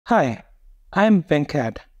Hi, I'm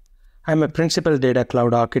Venkat. I'm a principal data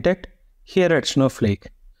cloud architect here at Snowflake,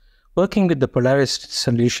 working with the Polaris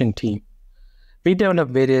solution team. We develop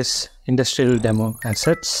various industrial demo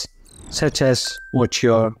assets, such as what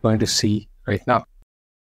you're going to see right now.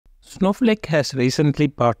 Snowflake has recently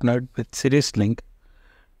partnered with CirrusLink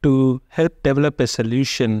to help develop a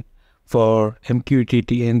solution for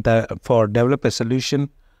MQTT and for develop a solution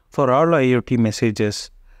for all IoT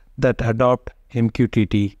messages that adopt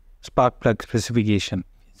MQTT Sparkplug specification.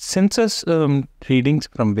 Sensors readings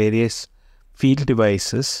from various field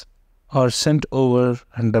devices are sent over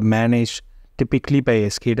and are managed typically by a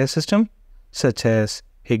SCADA system such as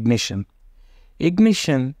Ignition.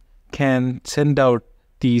 Ignition can send out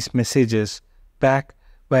these messages back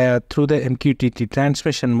through the MQTT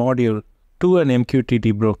transmission module to an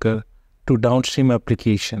MQTT broker to downstream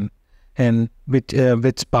application and with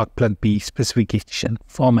Sparkplug specification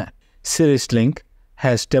format. CirrusLink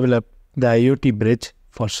has developed the IoT bridge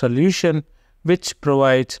for solution, which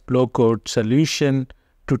provides low-code solution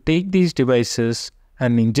to take these devices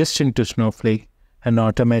and ingest into Snowflake and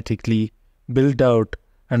automatically build out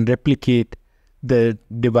and replicate the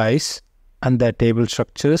device and the table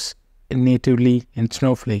structures natively in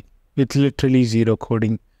Snowflake with literally zero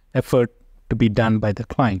coding effort to be done by the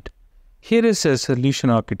client. Here is a solution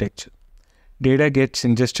architecture. Data gets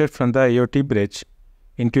ingested from the IoT bridge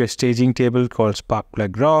into a staging table called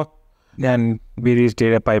Sparkplug raw, and various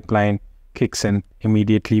data pipeline kicks in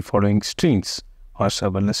immediately following streams or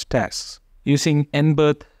serverless tasks. Using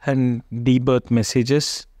nbirth and dbirth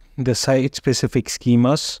messages, the site-specific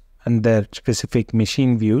schemas and their specific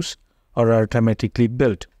machine views are automatically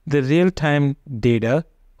built. The real-time data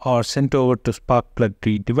are sent over to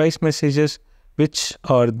Sparkplug device messages, which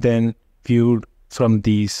are then viewed from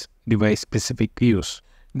these device-specific views.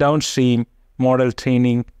 Downstream, model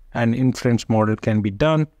training and inference model can be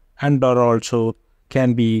done and are also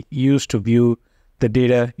can be used to view the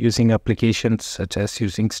data using applications such as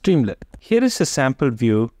using Streamlit. Here is a sample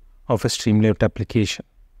view of a Streamlit application.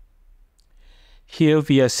 Here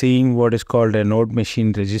we are seeing what is called a node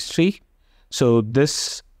machine registry. So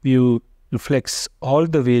this view reflects all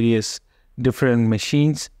the various different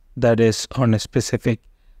machines that is on a specific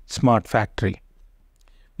smart factory.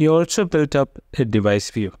 We also built up a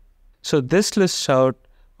device view. So this lists out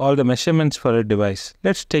all the measurements for a device.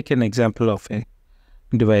 Let's take an example of a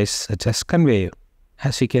device such as conveyor.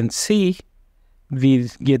 As you can see, we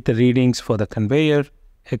get the readings for the conveyor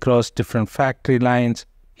across different factory lines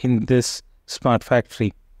in this smart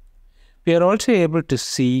factory. We are also able to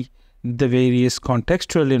see the various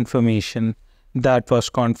contextual information that was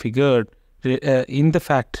configured in the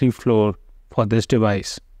factory floor for this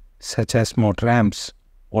device, such as motor amps.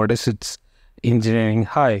 What is its engineering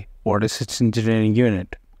high? What is its engineering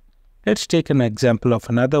unit? Let's take an example of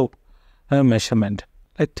another measurement,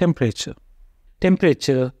 like temperature.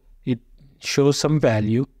 Temperature, it shows some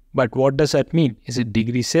value, but what does that mean? Is it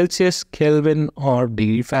degree Celsius, Kelvin, or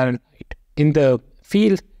degree Fahrenheit? In the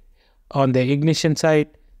field, on the ignition side,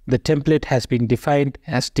 the template has been defined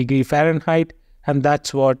as degree Fahrenheit, and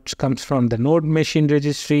that's what comes from the node machine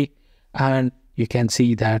registry, and you can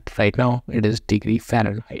see that right now it is degree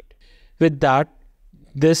Fahrenheit. With that,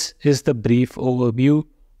 this is the brief overview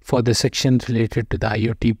for the section related to the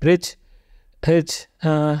IoT bridge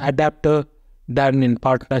adapter done in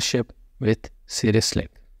partnership with CirrusLink.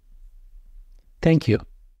 Thank you.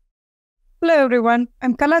 Hello everyone,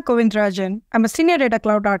 I'm Govindarajan. I'm a senior data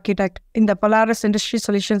cloud architect in the Polaris Industry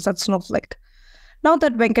Solutions at Snowflake. Now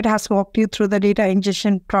that Venkat has walked you through the data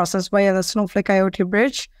ingestion process via the Snowflake IoT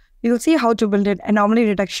bridge, you'll see how to build an anomaly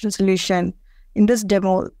detection solution in this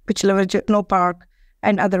demo, which leverages Snowpark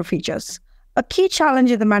and other features. A key challenge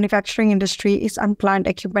in the manufacturing industry is unplanned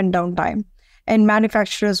equipment downtime, and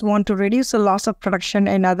manufacturers want to reduce the loss of production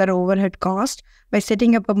and other overhead costs by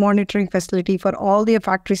setting up a monitoring facility for all their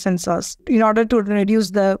factory sensors in order to reduce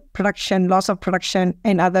the loss of production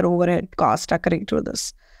and other overhead costs occurring through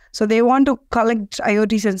this. So they want to collect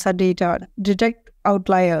IoT sensor data, detect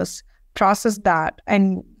outliers, process that,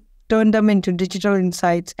 and turn them into digital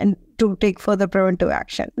insights and to take further preventive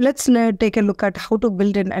action. Let's now take a look at how to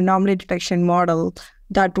build an anomaly detection model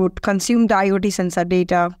that would consume the IoT sensor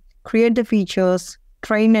data, create the features,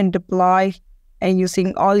 train and deploy, and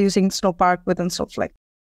using Snowpark within Snowflake.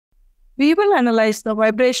 We will analyze the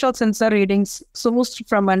vibrational sensor readings sourced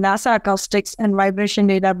from a NASA acoustics and vibration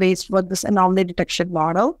database for this anomaly detection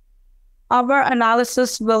model. Our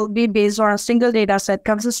analysis will be based on a single data set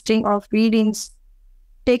consisting of readings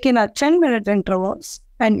taken at 10-minute intervals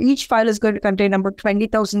And each file is going to contain about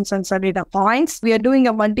 20,000 sensor data points. We are doing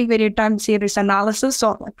a multivariate time series analysis.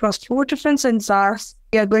 So across 4 different sensors,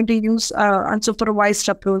 we are going to use an unsupervised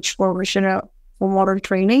approach for model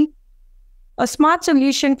training. A smart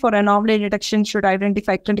solution for anomaly detection should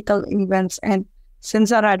identify critical events and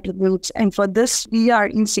sensor attributes. And for this, we are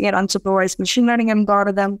using an unsupervised machine learning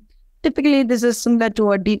algorithm. Typically, this is similar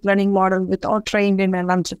to a deep learning model with all trained in an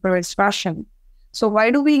unsupervised fashion. So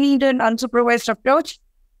why do we need an unsupervised approach?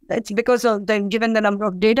 It's because of given the number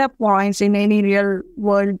of data points in any real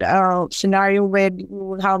world scenario where you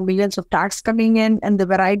will have millions of tags coming in and the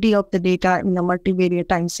variety of the data in a multivariate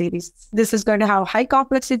time series. This is going to have high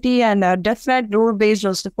complexity, and a definite rule-based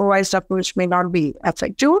or supervised approach may not be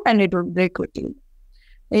effective, and it will break quickly.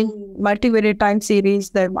 In multivariate time series,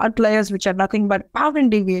 the outliers, which are nothing but pattern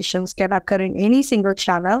deviations, can occur in any single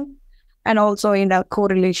channel and also in a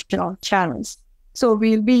correlation of channels. So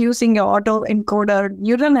we'll be using an auto-encoder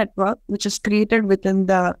neural network, which is created within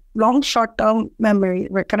the long short-term memory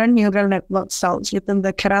recurrent neural network cells within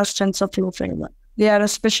the Keras TensorFlow framework. They are a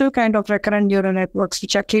special kind of recurrent neural networks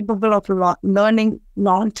which are capable of learning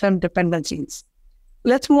long-term dependencies.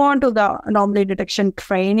 Let's move on to the anomaly detection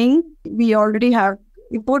training. We already have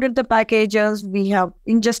imported the packages, we have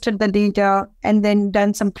ingested the data, and then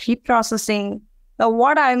done some pre-processing. Now,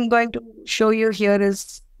 what I'm going to show you here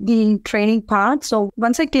is the training part. So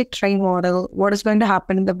once I click train model, what is going to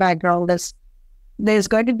happen in the background is there's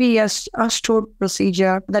going to be a stored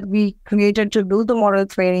procedure that we created to do the model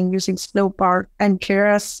training using Snowpark and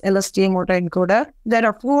Keras LSTM autoencoder. There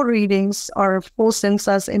are 4 readings or 4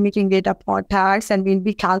 sensors emitting data point tags, and we'll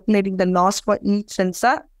be calculating the loss for each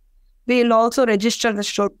sensor. We'll also register the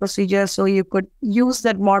stored procedure so you could use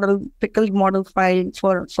that pickled model file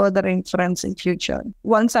for further inference in future.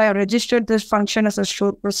 Once I have registered this function as a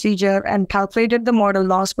stored procedure and calculated the model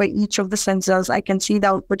loss by each of the sensors, I can see the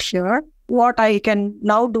output here. What I can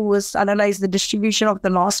now do is analyze the distribution of the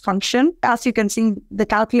loss function. As you can see, the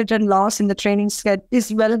calculated loss in the training set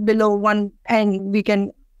is well below 1, and we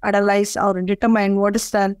can analyze or determine what is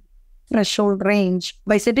the threshold range.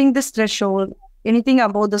 By setting this threshold, anything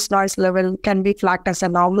above this noise level can be flagged as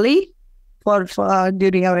anomaly for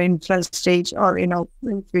during our inference stage or in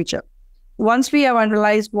future. Once we have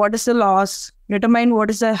analyzed what is the loss, determine what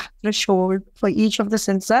is the threshold for each of the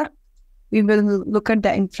sensor, we will look at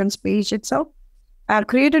the inference page itself. I have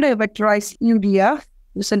created a vectorized UDF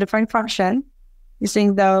using a different function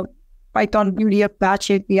using the Python UDF batch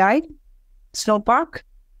API, Snowpark.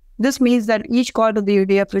 This means that each call to the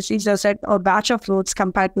UDF receives a set or batch of floats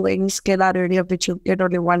compared to any scalar UDF, which will get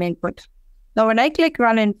only 1 input. Now, when I click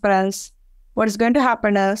run inference, what is going to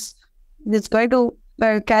happen is it's going to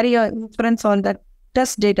carry an inference on the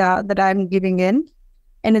test data that I'm giving in,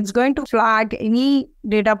 and it's going to flag any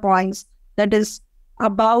data points that is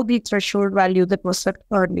above the threshold value that was set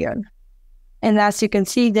earlier. And as you can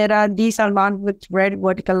see, these are marked with red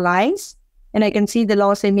vertical lines, and I can see the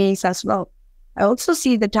loss MAs as well. I also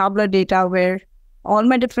see the tabular data where all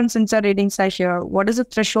my different sensor readings are here. What is the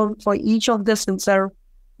threshold for each of the sensor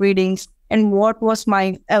readings, and what was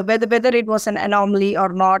my, whether it was an anomaly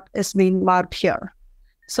or not is being marked here.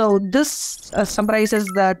 So this summarizes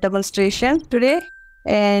the demonstration today,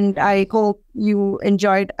 and I hope you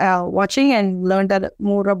enjoyed watching and learned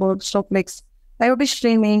more about Snowflake's IoT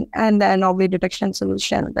streaming and the anomaly detection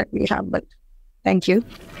solution that we have built. Thank you.